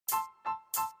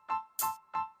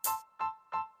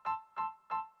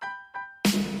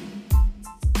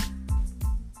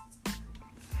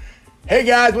Hey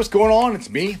guys, what's going on? It's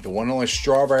me, the one and only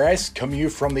Strawberry Ice, coming to you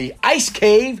from the Ice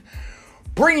Cave,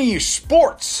 bringing you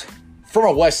sports from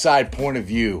a West Side point of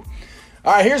view.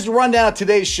 All right, here's the rundown of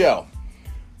today's show.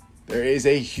 There is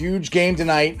a huge game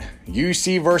tonight,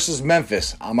 UC versus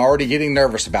Memphis. I'm already getting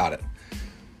nervous about it.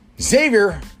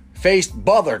 Xavier faced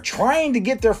Butler, trying to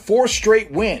get their fourth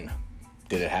straight win.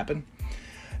 Did it happen?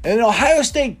 And then Ohio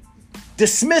State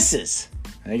dismisses,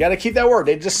 and you got to keep that word,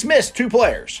 they dismissed two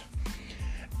players.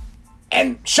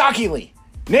 And shockingly,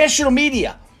 national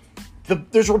media,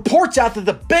 there's reports out that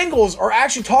the Bengals are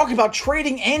actually talking about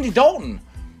trading Andy Dalton.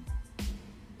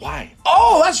 Why?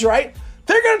 Oh, that's right.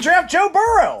 They're going to draft Joe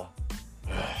Burrow.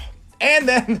 And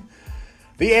then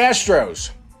the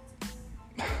Astros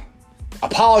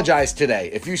apologized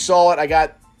today. If you saw it, I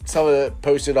got some of it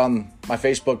posted on my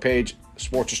Facebook page,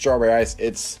 Sports with Strawberry Ice.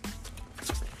 It's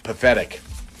pathetic.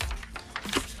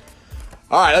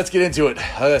 All right, let's get into it.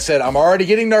 Like I said, I'm already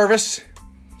getting nervous.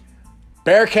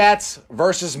 Bearcats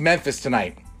versus Memphis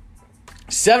tonight.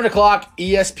 7 o'clock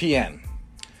ESPN.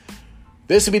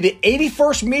 This will be the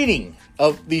 81st meeting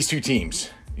of these two teams.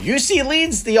 UC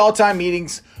leads the all-time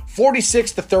meetings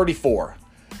 46-34.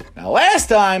 Now, last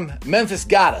time Memphis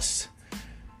got us,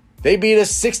 they beat us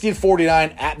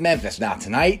 60-49 at Memphis. Now,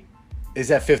 tonight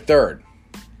is at Fifth Third.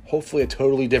 Hopefully a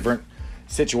totally different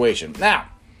situation. Now,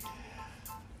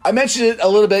 I mentioned it a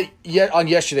little bit on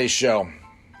yesterday's show.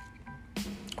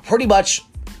 Pretty much,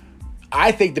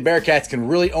 I think the Bearcats can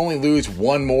really only lose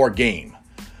one more game.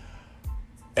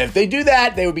 If they do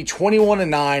that, they would be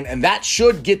 21-9, and that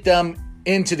should get them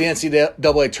into the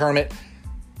NCAA tournament.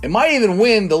 It might even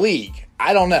win the league.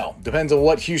 I don't know. Depends on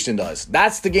what Houston does.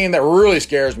 That's the game that really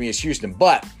scares me is Houston.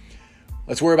 But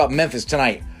let's worry about Memphis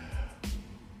tonight.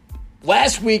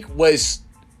 Last week was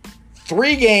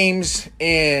 3 games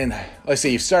in, let's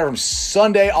see, started from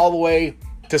Sunday all the way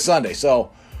to Sunday.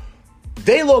 So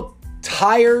they look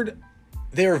tired.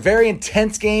 They were very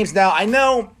intense games. Now, I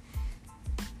know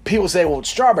people say, well,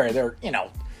 Strawberry, they're,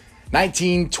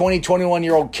 19, 20,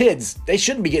 21-year-old kids. They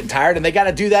shouldn't be getting tired, and they got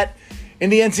to do that in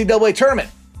the NCAA tournament.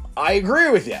 I agree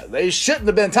with you. They shouldn't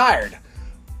have been tired,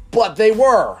 but they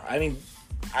were. I mean,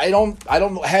 I don't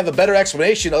have a better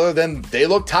explanation other than they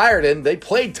looked tired and they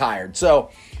played tired.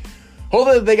 So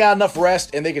hopefully they got enough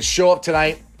rest and they can show up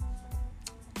tonight.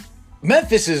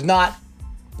 Memphis is not,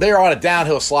 they're on a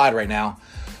downhill slide right now.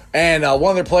 And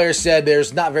one of their players said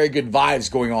there's not very good vibes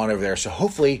going on over there. So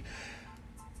hopefully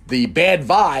the bad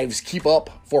vibes keep up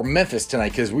for Memphis tonight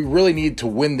because we really need to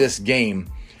win this game.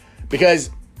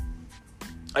 Because,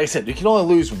 like I said, you can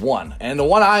only lose one. And the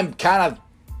one I'm kind of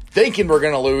thinking we're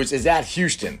going to lose is at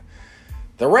Houston.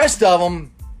 The rest of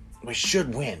them, we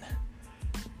should win.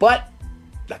 But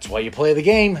that's why you play the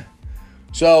game.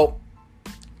 So,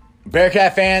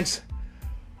 Bearcat fans,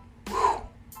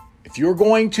 if you're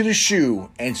going to the shoe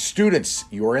and students,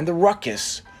 you're in the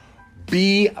ruckus,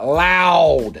 be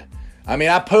loud. I mean,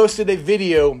 I posted a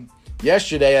video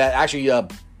yesterday. Actually,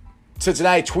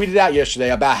 Cincinnati tweeted out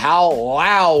yesterday about how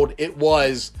loud it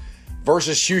was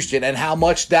versus Houston and how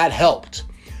much that helped.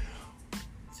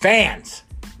 Fans,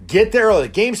 get there early. The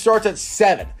game starts at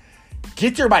 7.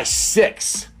 Get there by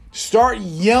 6. Start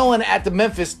yelling at the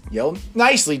Memphis. Yell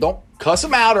nicely. Don't cuss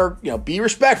them out or be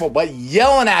respectful, but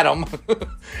yelling at them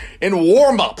in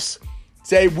warm-ups.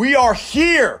 Say, we are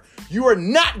here. You are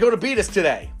not going to beat us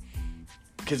today.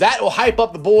 Because that will hype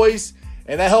up the boys,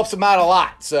 and that helps them out a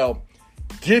lot. So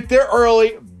get there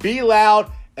early, be loud,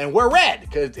 and wear red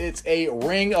because it's a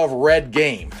Ring of Red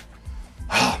game.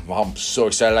 I'm so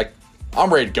excited.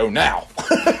 I'm ready to go now.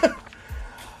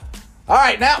 All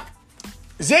right, now,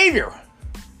 Xavier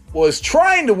was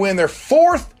trying to win their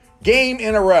 4th game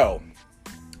in a row.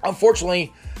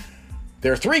 Unfortunately,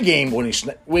 their 3-game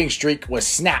winning streak was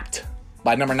snapped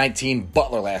by number 19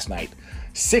 Butler last night,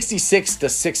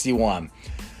 66-61.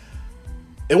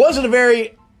 It wasn't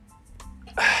the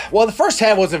first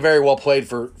half wasn't very well played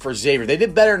for Xavier. They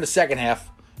did better in the second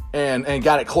half and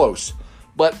got it close.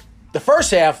 But the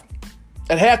first half,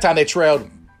 at halftime, they trailed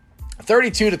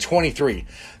 32-23.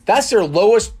 That's their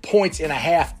lowest points in a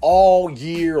half all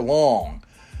year long.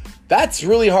 That's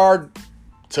really hard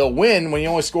to win when you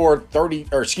only score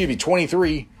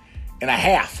 23 and a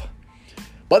half.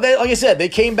 But like I said, they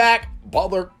came back.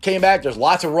 Butler came back. There's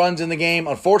lots of runs in the game.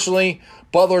 Unfortunately,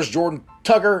 Butler's Jordan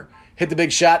Tucker hit the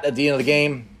big shot at the end of the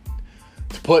game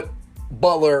to put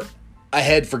Butler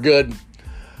ahead for good.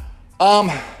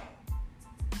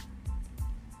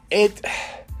 It's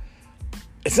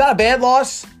not a bad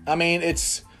loss. I mean,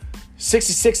 it's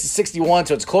 66-61,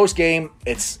 so it's a close game.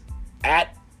 It's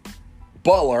at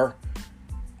Butler.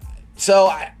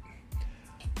 So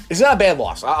It's not a bad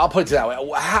loss. I'll put it that way.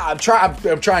 I'm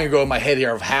trying to go in my head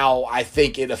here of how I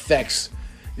think it affects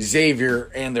Xavier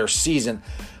and their season.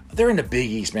 They're in the Big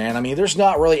East, man. I mean, there's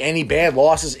not really any bad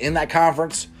losses in that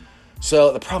conference.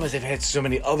 So the problem is they've had so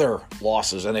many other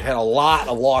losses, and they've had a lot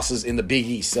of losses in the Big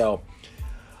East. So,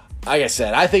 like I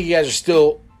said, I think you guys are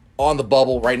still on the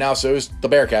bubble right now. So is the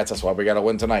Bearcats. That's why we got to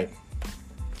win tonight.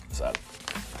 So,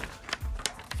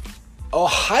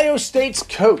 Ohio State's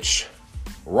coach,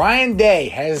 Ryan Day,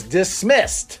 has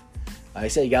dismissed, like I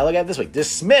said, you got to look at it this way,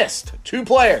 dismissed 2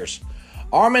 players,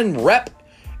 Armin Rep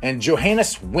and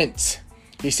Johannes Wentz.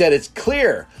 He said it's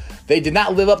clear they did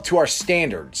not live up to our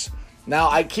standards. Now,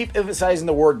 I keep emphasizing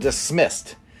the word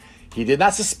dismissed. He did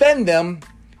not suspend them.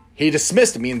 He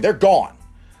dismissed them, meaning they're gone.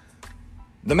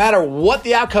 No matter what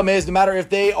the outcome is, no matter if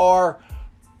they are,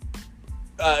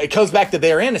 it comes back to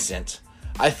they're innocent.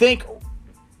 I think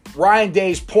Ryan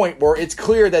Day's point where it's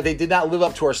clear that they did not live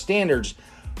up to our standards,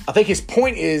 I think his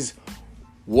point is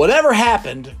whatever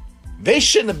happened, they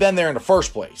shouldn't have been there in the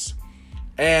first place.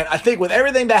 And I think with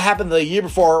everything that happened the year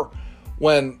before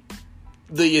when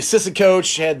the assistant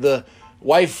coach had the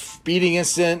wife beating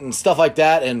incident and stuff like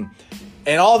that, and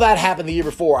all that happened the year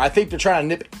before, I think they're trying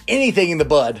to nip anything in the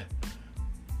bud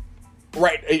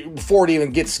right before it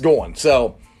even gets going.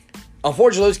 So,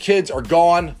 unfortunately, those kids are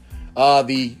gone.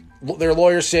 Their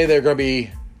lawyers say they're going to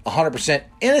be 100%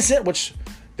 innocent, which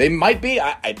they might be.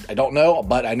 I don't know,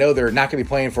 but I know they're not going to be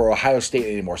playing for Ohio State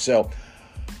anymore. So,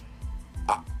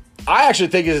 I actually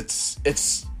think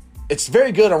it's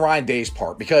very good on Ryan Day's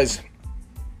part because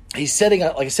he's setting,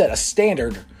 like I said, a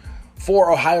standard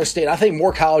for Ohio State. I think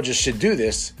more colleges should do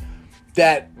this,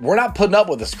 that we're not putting up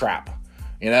with this crap.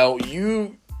 You know,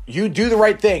 you do the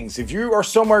right things. If you are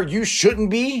somewhere you shouldn't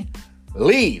be,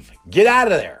 leave. Get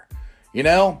out of there. You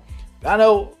know, I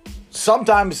know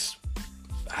sometimes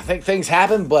I think things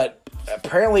happen, but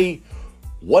apparently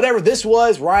whatever this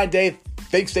was, Ryan Day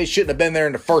thinks they shouldn't have been there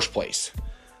in the first place.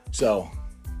 So,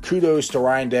 kudos to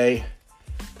Ryan Day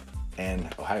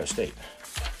and Ohio State.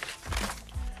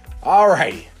 All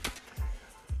righty.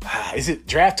 Is it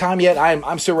draft time yet?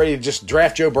 I'm so ready to just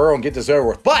draft Joe Burrow and get this over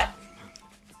with. But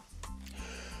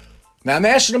now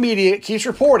national media keeps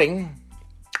reporting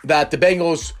that the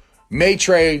Bengals may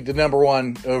trade the number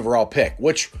 1 overall pick,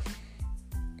 which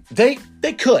they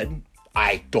could.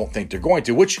 I don't think they're going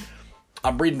to, which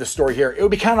I'm reading the story here. It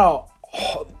would be kind of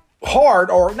hard,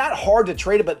 or not hard to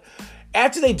trade it, but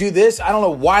after they do this, I don't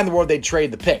know why in the world they'd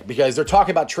trade the pick, because they're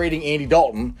talking about trading Andy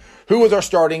Dalton, who was our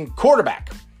starting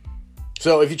quarterback.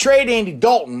 So if you trade Andy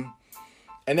Dalton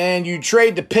and then you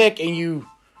trade the pick and you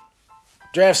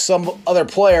draft some other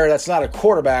player that's not a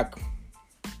quarterback,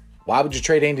 why would you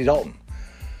trade Andy Dalton?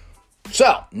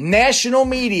 So, national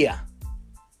media,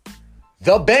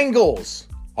 the Bengals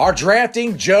are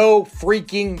drafting Joe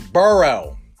freaking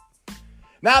Burrow.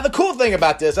 Now, the cool thing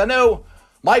about this, I know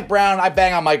Mike Brown, I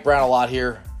bang on Mike Brown a lot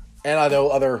here, and I know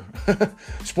other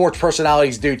sports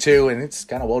personalities do too, and it's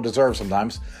kind of well-deserved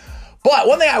sometimes. But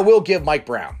one thing I will give Mike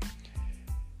Brown,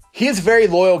 he is a very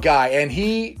loyal guy, and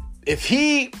if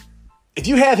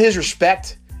you have his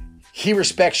respect, he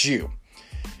respects you.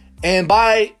 And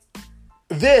by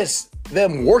this,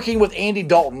 them working with Andy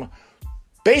Dalton,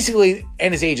 basically,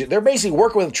 and his agent, they're basically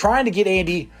working with him, trying to get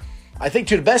Andy, I think,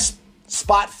 to the best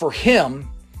spot for him.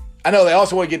 I know they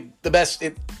also want to get the best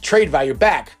trade value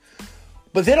back,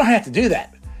 but they don't have to do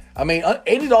that. I mean,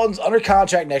 Andy Dalton's under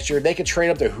contract next year. They can trade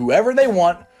up to whoever they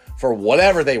want for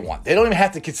whatever they want. They don't even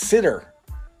have to consider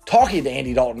talking to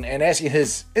Andy Dalton and asking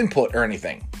his input or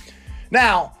anything.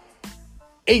 Now,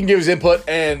 he can give his input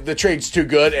and the trade's too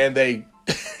good and they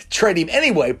trade him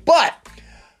anyway, but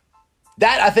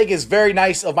that, I think, is very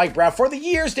nice of Mike Brown for the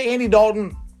years to Andy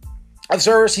Dalton of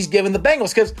service he's given the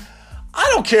Bengals, because I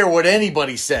don't care what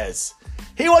anybody says.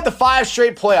 He went to 5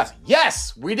 straight playoffs.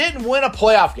 Yes, we didn't win a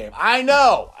playoff game. I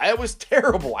know. It was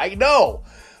terrible. I know.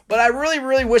 But I really,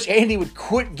 really wish Andy would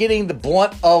quit getting the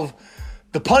blunt of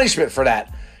the punishment for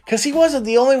that, because he wasn't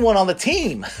the only one on the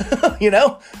team. You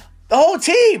know, the whole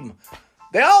team,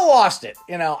 they all lost it.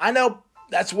 You know, I know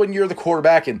that's when you're the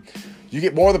quarterback and you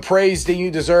get more of the praise than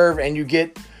you deserve, and you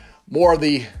get more of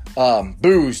the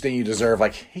boos than you deserve.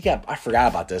 Like, I forgot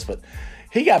about this, but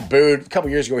he got booed a couple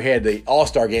years ago. He had the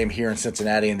All-Star game here in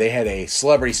Cincinnati, and they had a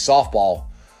celebrity softball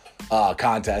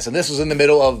contest. And this was in the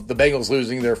middle of the Bengals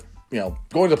losing their,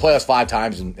 going to the playoffs 5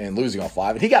 times and losing all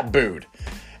 5. And he got booed.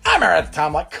 I remember at the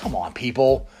time, like, come on,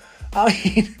 people. I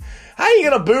mean, how are you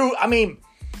going to boo? I mean,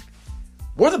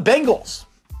 we're the Bengals.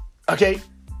 Okay.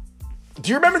 Do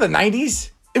you remember the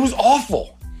 90s? It was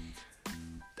awful.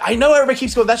 I know everybody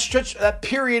keeps going, that stretch, that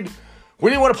period, we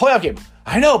didn't win a playoff game.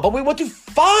 I know, but we went through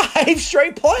 5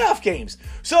 straight playoff games.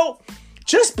 So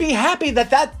just be happy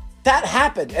that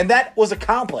happened and that was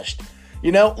accomplished.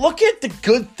 You know, look at the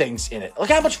good things in it. Look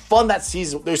how much fun those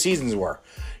seasons were.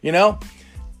 You know,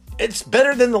 it's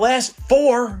better than the last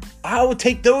 4. I would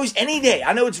take those any day.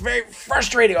 I know it's very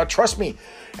frustrating. Oh, trust me.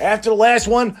 After the last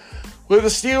one with the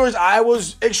Steelers, I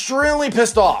was extremely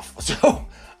pissed off. So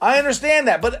I understand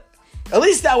that. But at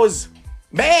least I was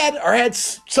mad or had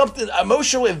something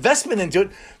emotional investment into it.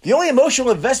 The only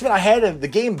emotional investment I had in the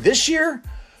game this year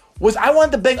was I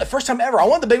wanted the Bengals, first time ever, I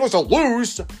wanted the Bengals to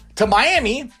lose to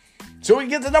Miami so we could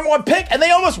get the number 1 pick, and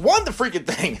they almost won the freaking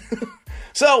thing.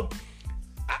 So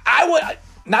I would,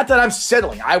 not that I'm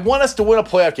settling. I want us to win a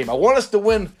playoff game. I want us to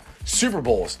win Super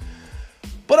Bowls.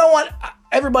 But I want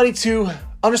everybody to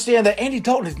understand that Andy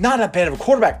Dalton is not that bad of a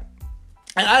quarterback.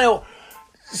 And I know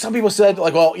some people said,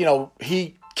 like, well, you know,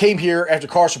 he came here after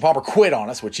Carson Palmer quit on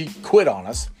us, which he quit on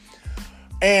us.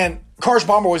 And Carson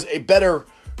Palmer was a better,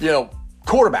 you know,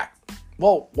 quarterback.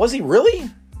 Well, was he really?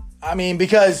 I mean,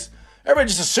 because everybody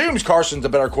just assumes Carson's a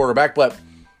better quarterback, but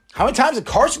how many times did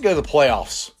Carson go to the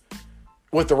playoffs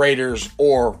with the Raiders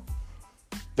or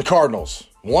the Cardinals?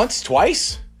 Once?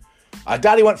 Twice? I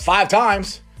doubt he went 5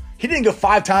 times. He didn't go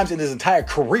 5 times in his entire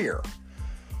career.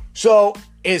 So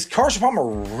is Carson Palmer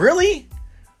really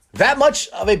that much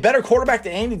of a better quarterback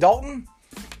than Andy Dalton?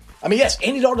 I mean, yes,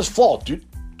 Andy Dalton is flawed. Dude,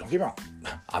 don't get me wrong.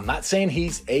 I'm not saying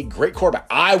he's a great quarterback.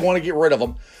 I want to get rid of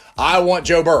him. I want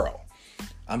Joe Burrow.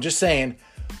 I'm just saying,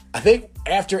 I think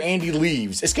after Andy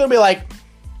leaves, it's going to be like,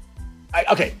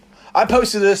 I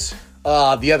posted this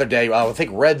the other day. I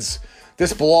think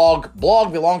this blog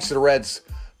belongs to the Reds,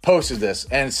 posted this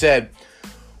and said,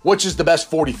 which is the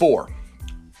best 44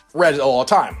 Reds of all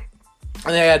time?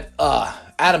 And they had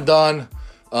Adam Dunn,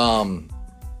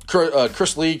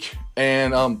 Chris Leak,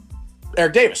 and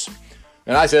Eric Davis.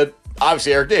 And I said,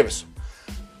 obviously, Eric Davis.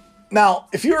 Now,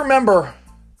 if you remember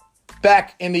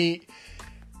back in the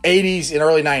 80s and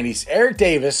early 90s, Eric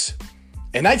Davis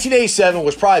in 1987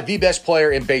 was probably the best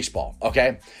player in baseball,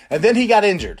 okay? And then he got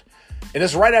injured. And this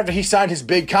is right after he signed his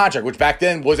big contract, which back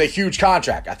then was a huge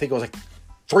contract. I think it was like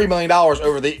 $3 million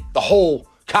over the whole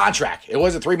contract. It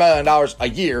wasn't $3 million a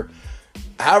year.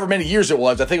 However many years it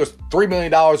was, I think it was $3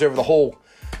 million over the whole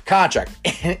contract.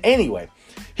 Anyway,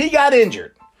 he got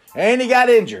injured. And he got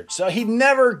injured. So he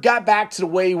never got back to the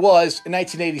way he was in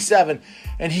 1987.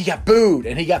 And he got booed.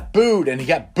 And he got booed. And he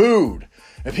got booed.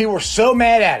 And people were so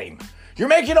mad at him. You're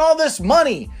making all this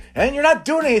money. And you're not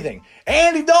doing anything.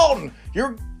 Andy Dalton,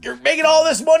 you're making all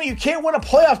this money. You can't win a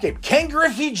playoff game. Ken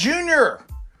Griffey Jr.,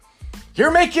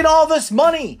 you're making all this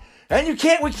money. And we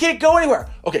can't go anywhere.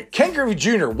 Okay, Ken Griffey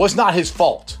Jr. was not his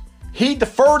fault. He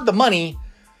deferred the money.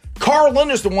 Carl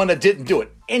Linder's the one that didn't do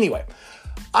it. Anyway,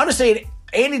 I'm just saying,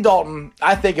 Andy Dalton,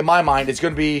 I think in my mind, he's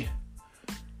going to be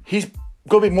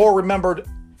more remembered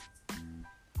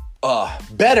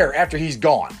better after he's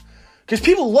gone. Because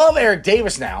people love Eric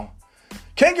Davis now.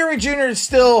 Ken Griffey Jr. is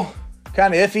still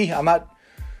kind of iffy.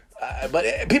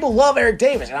 But people love Eric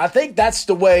Davis. And I think that's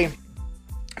the way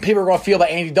people are going to feel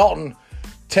about Andy Dalton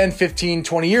 10, 15,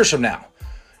 20 years from now.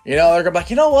 You know, they're going to be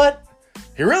like, you know what?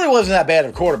 He really wasn't that bad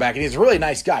of a quarterback, and he's a really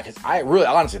nice guy. Because I really,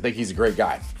 honestly think he's a great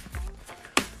guy.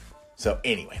 So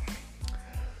anyway,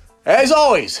 as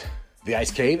always, the Ice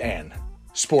Cave and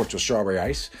Sports with Strawberry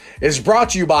Ice is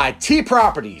brought to you by T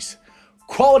Properties,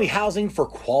 quality housing for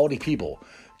quality people.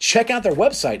 Check out their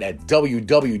website at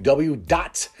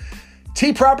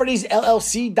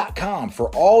www.tpropertiesllc.com for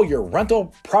all your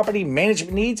rental property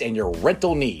management needs and your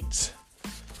rental needs.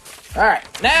 All right,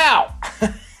 now,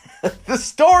 the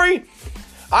story,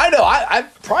 I know, I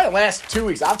probably the last 2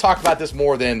 weeks, I've talked about this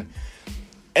more than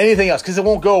anything else because it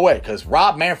won't go away because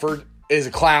Rob Manfred is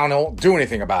a clown. He won't do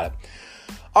anything about it.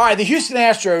 All right, the Houston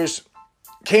Astros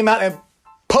came out and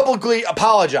publicly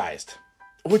apologized,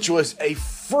 which was a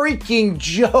freaking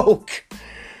joke.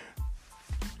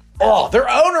 Oh, their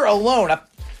owner alone.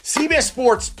 CBS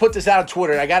Sports put this out on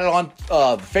Twitter, and I got it on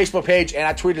the Facebook page, and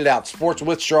I tweeted it out, Sports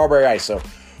with Strawberry Ice. So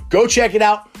go check it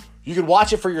out. You can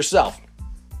watch it for yourself.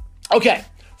 Okay,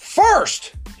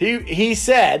 first, he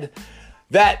said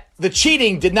that the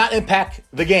cheating did not impact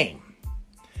the game.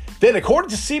 Then, according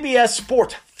to CBS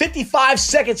Sports, 55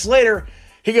 seconds later,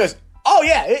 he goes, oh,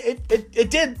 yeah, it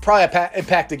did probably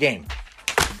impact the game.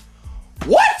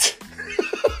 What?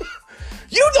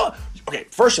 You don't. Okay,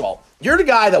 first of all, you're the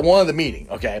guy that won the meeting,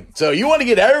 okay? So you want to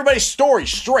get everybody's story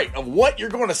straight of what you're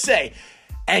going to say,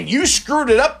 and you screwed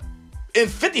it up in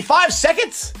 55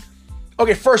 seconds?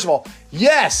 Okay, first of all,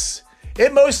 yes,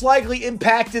 it most likely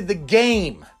impacted the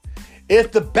game.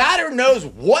 If the batter knows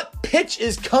what pitch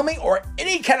is coming or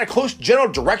any kind of close general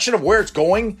direction of where it's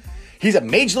going, He's a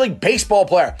Major League Baseball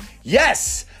player.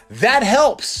 Yes, that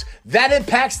helps. That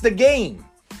impacts the game.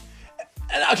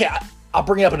 Okay, I'll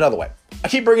bring it up another way. I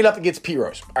keep bringing it up against Pete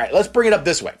Rose. All right, let's bring it up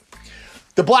this way.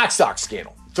 The Black Sox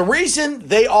scandal. The reason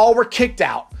they all were kicked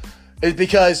out is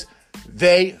because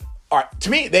they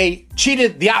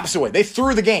cheated the opposite way. They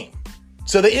threw the game.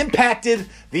 So they impacted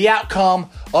the outcome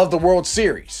of the World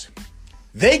Series.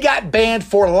 They got banned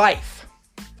for life.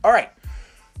 All right.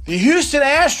 The Houston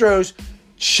Astros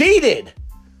cheated,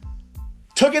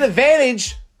 took an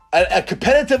advantage, a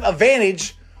competitive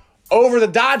advantage over the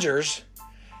Dodgers,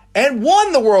 and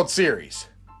won the World Series.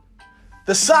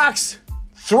 The Sox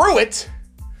threw it.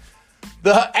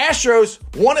 The Astros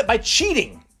won it by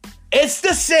cheating. It's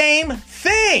the same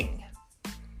thing.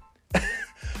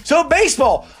 So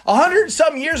baseball,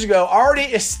 100-something years ago, already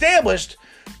established,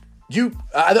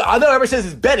 I know everybody says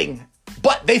it's betting,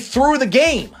 but they threw the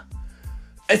game.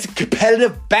 It's a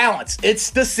competitive balance.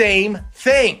 It's the same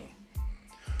thing.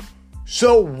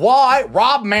 So why,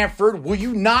 Rob Manfred, will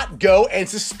you not go and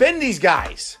suspend these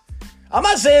guys? I'm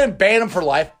not saying ban them for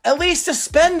life. At least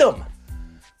suspend them.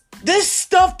 This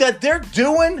stuff that they're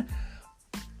doing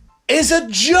is a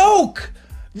joke.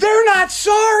 They're not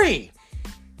sorry.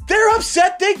 They're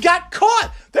upset they got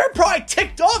caught. They're probably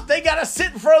ticked off. They got to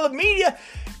sit in front of the media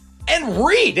and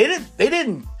read. They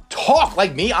didn't talk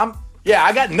like me. I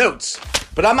got notes,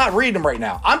 but I'm not reading them right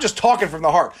now. I'm just talking from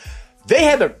the heart. They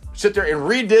had to sit there and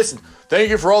read this and thank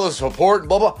you for all the support and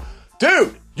blah, blah.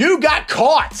 Dude, you got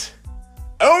caught.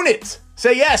 Own it.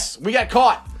 Say, yes, we got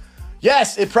caught.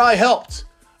 Yes, it probably helped.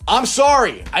 I'm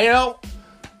sorry.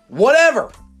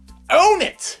 Whatever. Own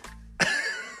it.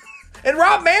 And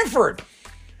Rob Manfred,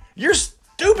 your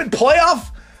stupid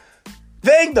playoff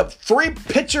thing, the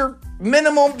 3-pitcher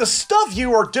minimum, the stuff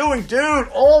you are doing, dude,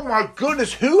 oh my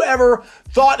goodness, whoever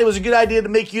thought it was a good idea to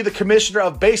make you the commissioner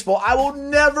of baseball, I will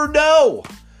never know.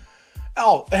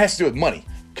 Oh, it has to do with money,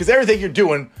 because everything you're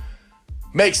doing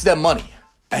makes them money.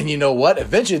 And you know what?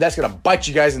 Eventually, that's going to bite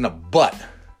you guys in the butt.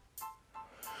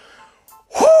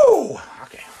 Whoo!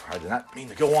 Okay, I did not mean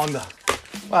to go on the...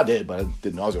 Well, I did, but I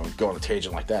didn't know I was going to go on a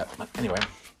tangent like that. But anyway,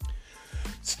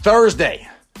 it's Thursday.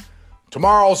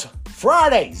 Tomorrow's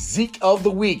Friday, Zeke of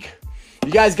the Week.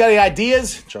 You guys got any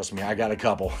ideas? Trust me, I got a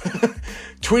couple.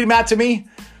 Tweet them out to me.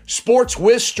 Sports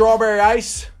with Strawberry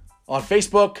Ice on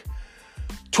Facebook.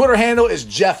 Twitter handle is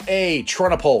Jeff A.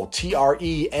 Trennepohl,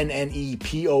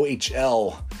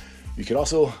 Trennepohl. You can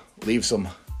also leave some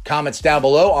comments down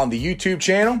below on the YouTube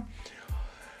channel.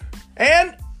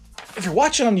 And if you're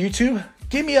watching on YouTube,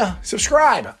 give me a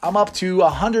subscribe. I'm up to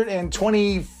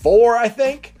 124, I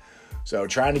think. So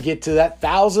trying to get to that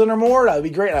 1,000 or more, that would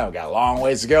be great. I've got a long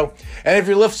ways to go. And if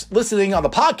you're listening on the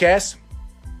podcast,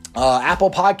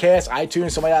 Apple Podcasts,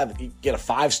 iTunes, something like that, you get a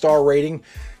 5-star rating.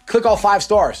 Click all 5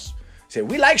 stars. Say,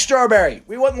 we like strawberry.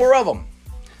 We want more of them.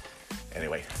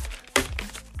 Anyway,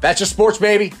 that's just sports,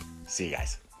 baby. See you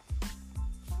guys.